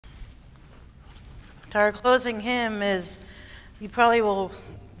Our closing hymn is, you probably will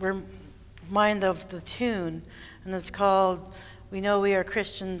remind of the tune, and it's called, "We Know We Are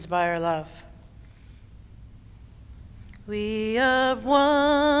Christians by Our Love." We are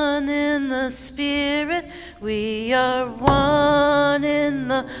one in the Spirit, we are one in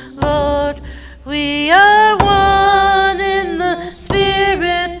the Lord. We are one in the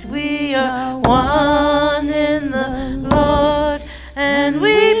Spirit, we are one in the Lord. And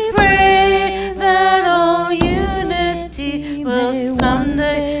we pray that all unity will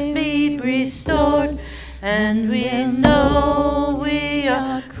someday be restored. And we know we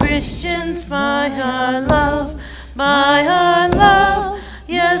are Christians by our love, by our love.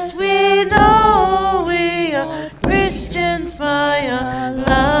 Yes, we know we are Christians by our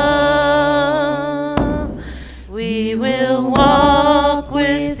love. We will walk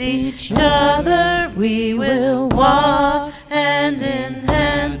with each other, we will walk hand in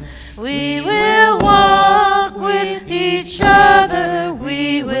hand. We will walk with each other,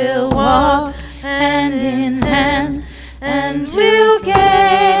 we will walk hand in hand. And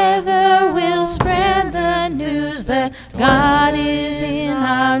together we'll spread the news that God is in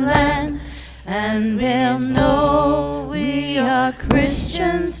our land. And they'll know we are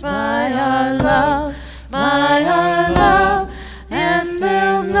Christians by our love, by our love. Yes,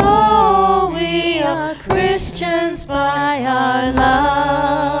 they'll know we are Christians by our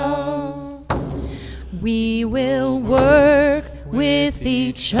love. We will work with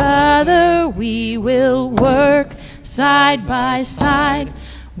each other, we will work side by side.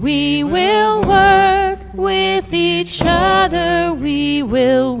 We will work with each other, we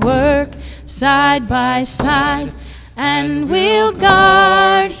will work side by side. And we'll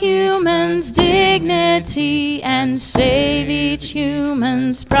guard human's dignity and save each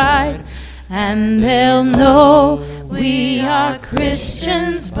human's pride. And they'll know we are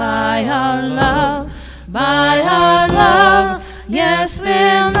Christians by our love, by our love. Yes,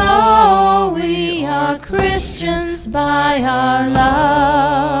 they'll know we are Christians by our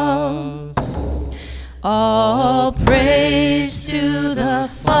love. All praise to the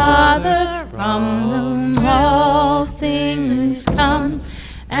Father, from whom all things come,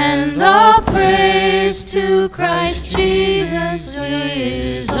 and all praise to Christ Jesus,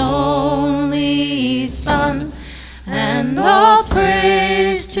 his only Son, and all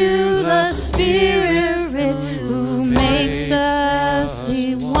praise to the Spirit who makes us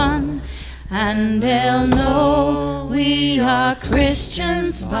one. And they'll know we are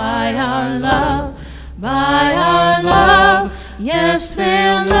Christians by our love, by our love. Yes,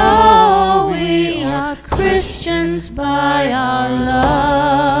 they'll know we are Christians by our love.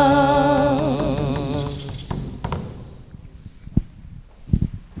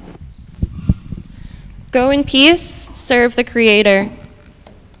 Go in peace, serve the Creator.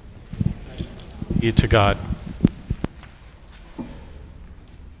 Be to God.